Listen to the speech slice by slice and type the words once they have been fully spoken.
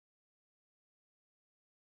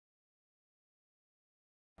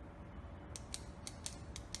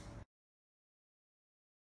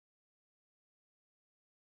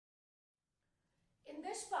In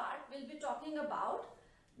this part, we'll be talking about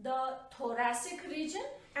the thoracic region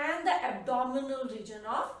and the abdominal region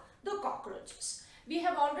of the cockroaches. We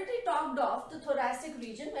have already talked of the thoracic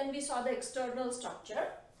region when we saw the external structure.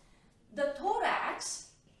 The thorax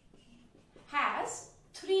has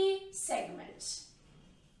 3 segments,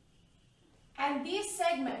 and these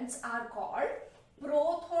segments are called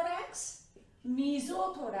prothorax,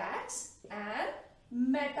 mesothorax and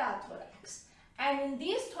metathorax. And in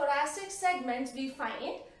these thoracic segments we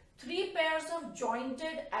find 3 pairs of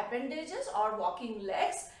jointed appendages or walking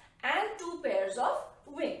legs and 2 pairs of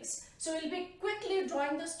wings. So we'll be quickly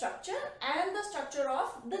drawing the structure and the structure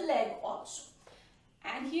of the leg also.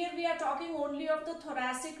 And here we are talking only of the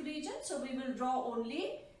thoracic region, so we will draw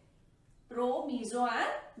only pro, meso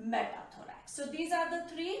and metathorax. So these are the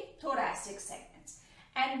 3 thoracic segments.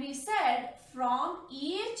 And we said from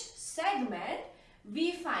each segment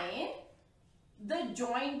we find the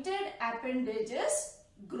jointed appendages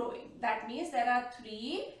growing. That means there are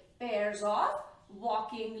 3 pairs of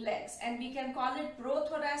walking legs, and we can call it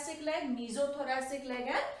prothoracic leg, mesothoracic leg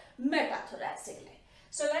and metathoracic leg.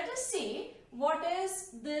 So let us see what is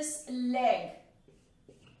this leg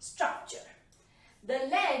structure. The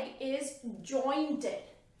leg is jointed.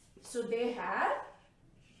 So they have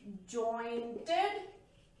jointed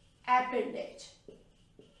appendage.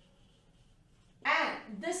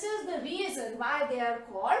 And this is the reason why they are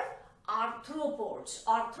called arthropods.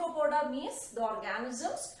 Arthropoda means the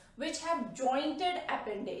organisms which have jointed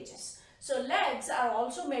appendages. So legs are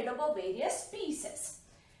also made up of various pieces.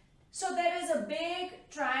 So there is a big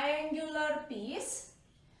triangular piece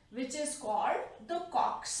which is called the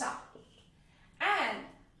coxa. And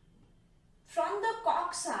from the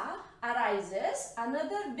coxa arises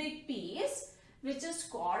another big piece which is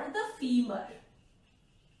called the femur.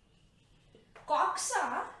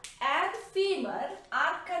 Coxa and femur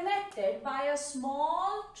are connected by a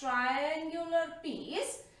small triangular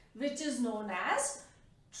piece which is known as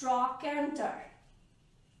trochanter.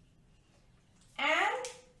 And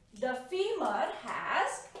the femur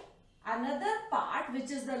has another part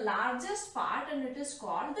which is the largest part, and it is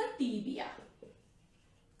called the tibia.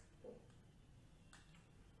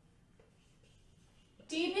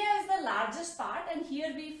 Tibia is the largest part, and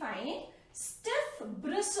here we find stiff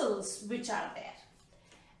bristles which are there.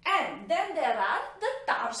 And then there are the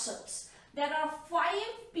tarsals. There are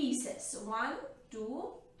 5 pieces. 1, 2,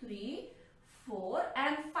 3, 4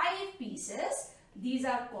 and 5 pieces. These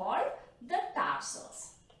are called the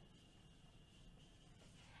tarsals.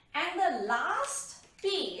 And the last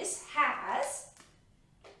piece has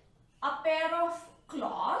a pair of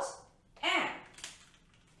claws, and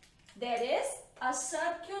there is a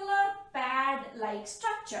circular pad-like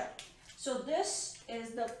structure. So this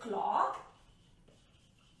is the claw,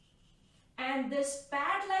 and this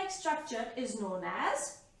pad-like structure is known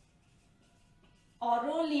as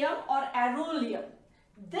aureolum or areolum.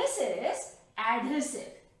 This is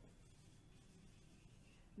adhesive.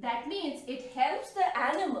 That means it helps the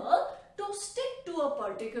animal to stick to a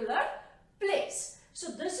particular place.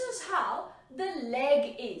 So this is how the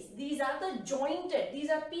leg is. These are the jointed, these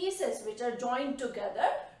are pieces which are joined together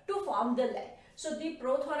to form the leg. So the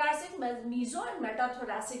prothoracic, meso and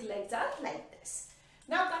metathoracic legs are like this.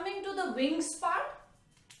 Now coming to the wings part.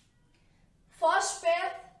 First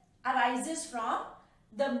pair arises from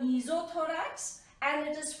the mesothorax, and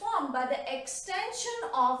it is formed by the extension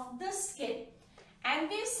of the skin. And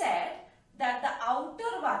we said that the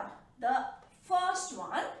outer one, the first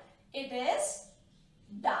one, it is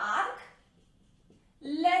dark,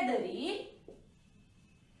 leathery,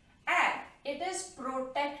 and it is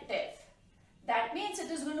protective. That means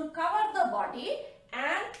it is going to cover the body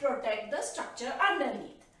and protect the structure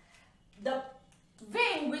underneath. The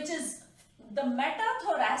wing, which is the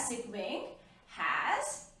metathoracic wing,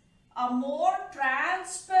 has a more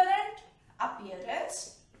transparent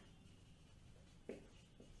appearance,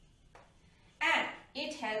 and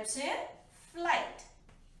it helps in flight.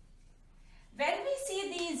 When we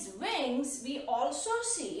see these wings, we also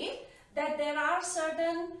see that there are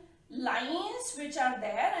certain lines which are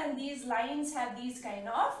there, and these lines have these kind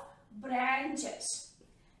of branches.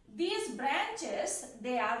 These branches,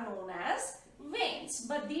 they are known as veins,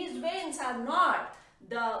 but these veins are not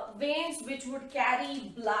the veins which would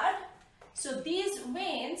carry blood. So these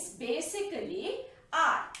veins basically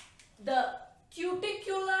are the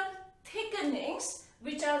cuticular thickenings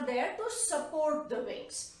which are there to support the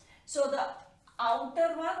wings. So the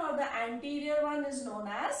outer one or the anterior one is known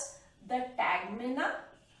as the tegmina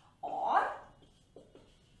or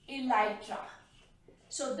elytra.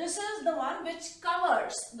 So this is the one which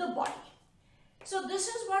covers the body. So this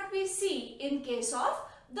is what we see in case of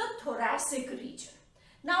the thoracic region.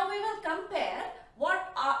 Now we will compare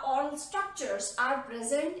what are all structures are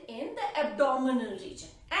present in the abdominal region.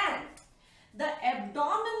 And the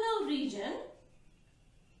abdominal region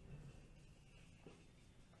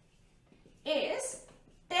is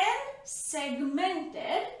 10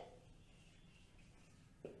 segmented,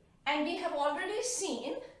 and we have already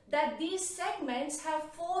seen that these segments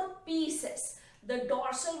have 4 pieces. The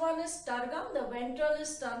dorsal one is sternum, the ventral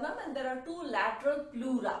is sternum, and there are 2 lateral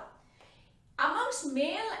pleura. Amongst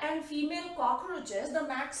male and female cockroaches, the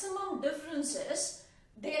maximum differences,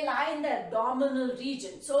 they lie in the abdominal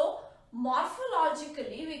region. So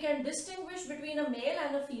morphologically, we can distinguish between a male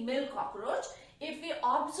and a female cockroach if we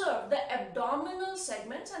observe the abdominal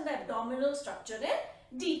segments and the abdominal structure in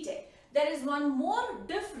detail. There is one more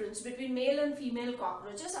difference between male and female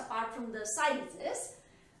cockroaches apart from the sizes.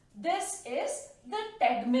 This is the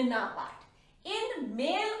tegmina part. In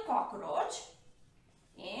male cockroach,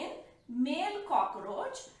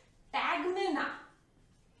 tegmina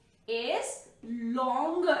is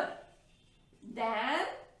longer than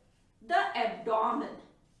the abdomen.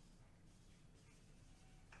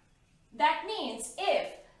 That means if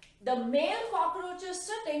the male cockroach is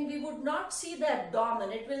sitting, we would not see the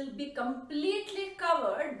abdomen. It will be completely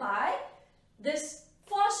covered by this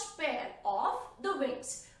first pair of the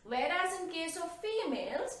wings. Whereas in case of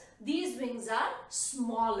females, these wings are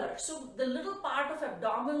smaller. So the little part of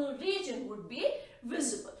abdominal region would be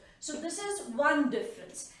visible. So this is one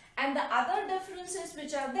difference. And the other differences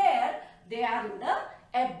which are there, they are in the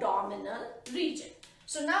abdominal region.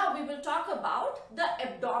 So now we will talk about the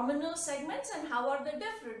abdominal segments and how are they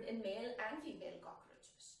different in male and female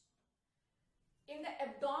cockroaches. In the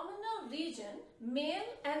abdominal region, male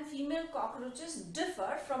and female cockroaches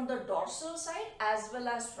differ from the dorsal side as well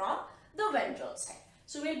as from the ventral side.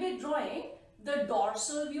 So we'll be drawing the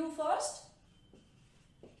dorsal view first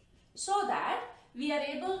so that we are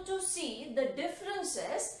able to see the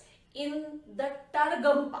differences in the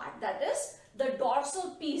tergum part, that is the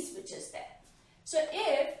dorsal piece which is there. So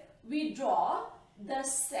if we draw the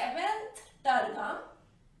 7th tergum,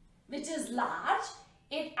 which is large,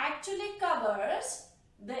 it actually covers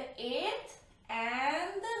the 8th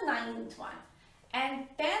and the 9th one. And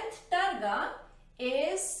 10th tergum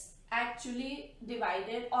is actually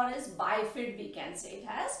divided or is bifid, we can say. It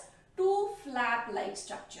has 2 flap-like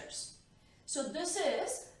structures. So this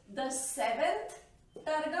is the 7th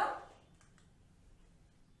tergum.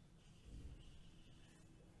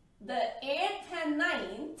 The 8th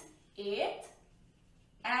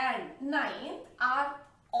and 9th are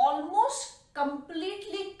almost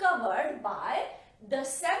completely covered by the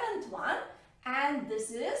 7th one, and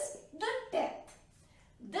this is the 10th.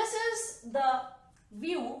 This is the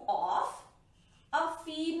view of a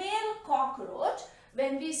female cockroach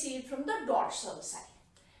when we see it from the dorsal side.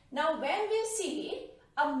 Now when we see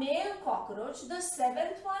a male cockroach, the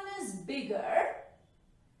 7th one is bigger,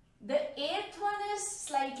 the 8th one is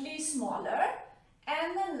slightly smaller,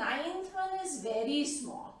 and the 9th one is very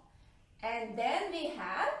small. And then we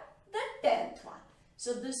have the 10th one.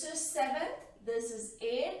 So this is 7th, this is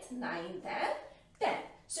 8th, 9th and 10th.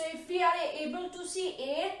 So if we are able to see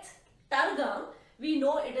 8th tergum, we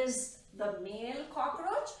know it is the male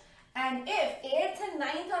cockroach. And if 8th and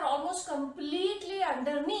 9th are almost completely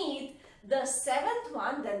underneath the 7th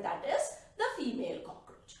one, then that is the female cockroach.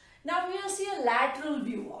 Now we will see a lateral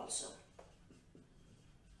view also.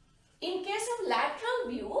 In case of lateral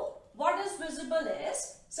view, what is visible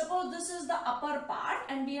is, suppose this is the upper part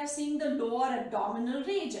and we are seeing the lower abdominal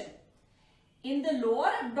region. In the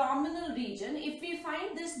lower abdominal region, if we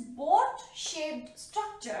find this boat-shaped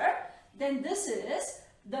structure, then this is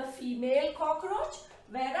the female cockroach,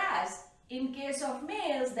 whereas in case of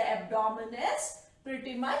males, the abdomen is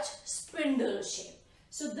pretty much spindle-shaped.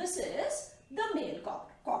 So this is the male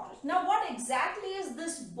cockroach. Now what exactly is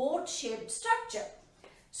this boat-shaped structure?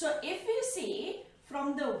 So if we see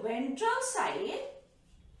from the ventral side,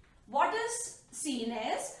 what is seen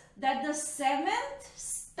is that the 7th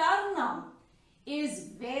sternum is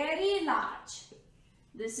very large.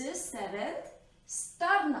 This is 7th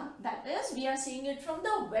sternum. That is, we are seeing it from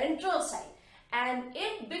the ventral side and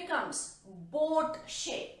it becomes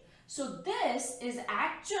boat-shaped. So this is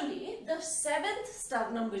actually the 7th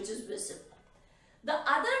sternum which is visible. The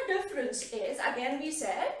other difference is, again we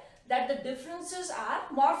said that the differences are,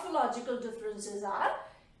 morphological differences are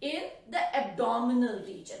in the abdominal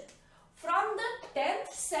region. From the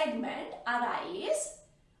 10th segment arise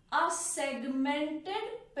a segmented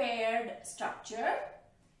paired structure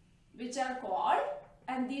which are called,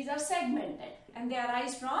 and these are segmented and they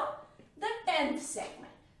arise from the 10th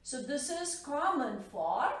segment. So this is common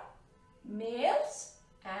for males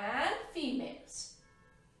and females.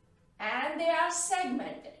 and they are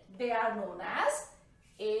segmented. They are known as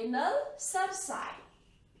anal cerci.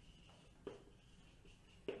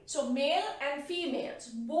 So male and females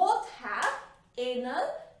both have anal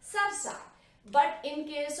cerci. But in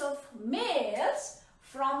case of males,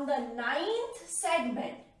 from the ninth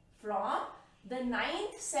segment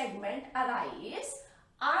arise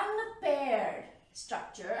unpaired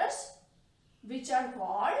structures which are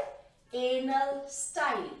called anal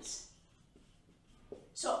styles.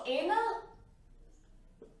 So anal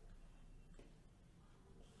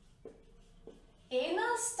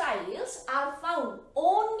styles are found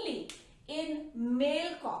only in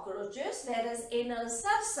male cockroaches, whereas anal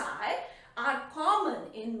cerci are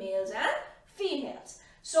common in males and females.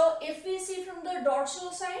 So if we see from the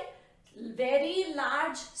dorsal side, very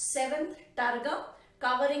large 7th tergum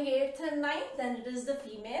covering 8th and 9th, then it is the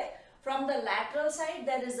female. From the lateral side,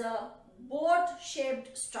 there is a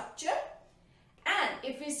boat-shaped structure. And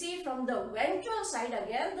if we see from the ventral side,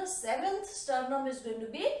 again the 7th sternum is going to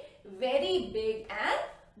be very big and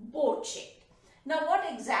boat-shaped. Now what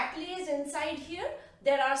exactly is inside here?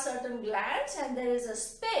 There are certain glands and there is a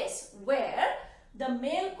space where the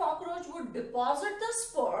male cockroach would deposit the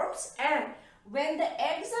sperms, and when the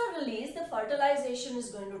eggs are released, the fertilization is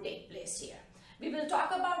going to take place here. We will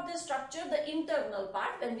talk about this structure, the internal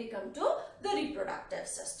part, when we come to the reproductive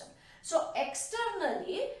system. So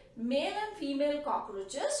externally, male and female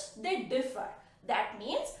cockroaches, they differ. That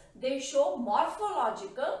means they show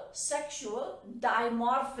morphological sexual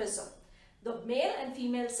dimorphism. The male and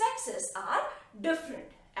female sexes are different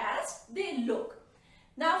as they look.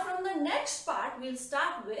 Now from the next part, we'll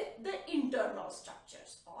start with the internal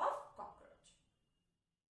structures of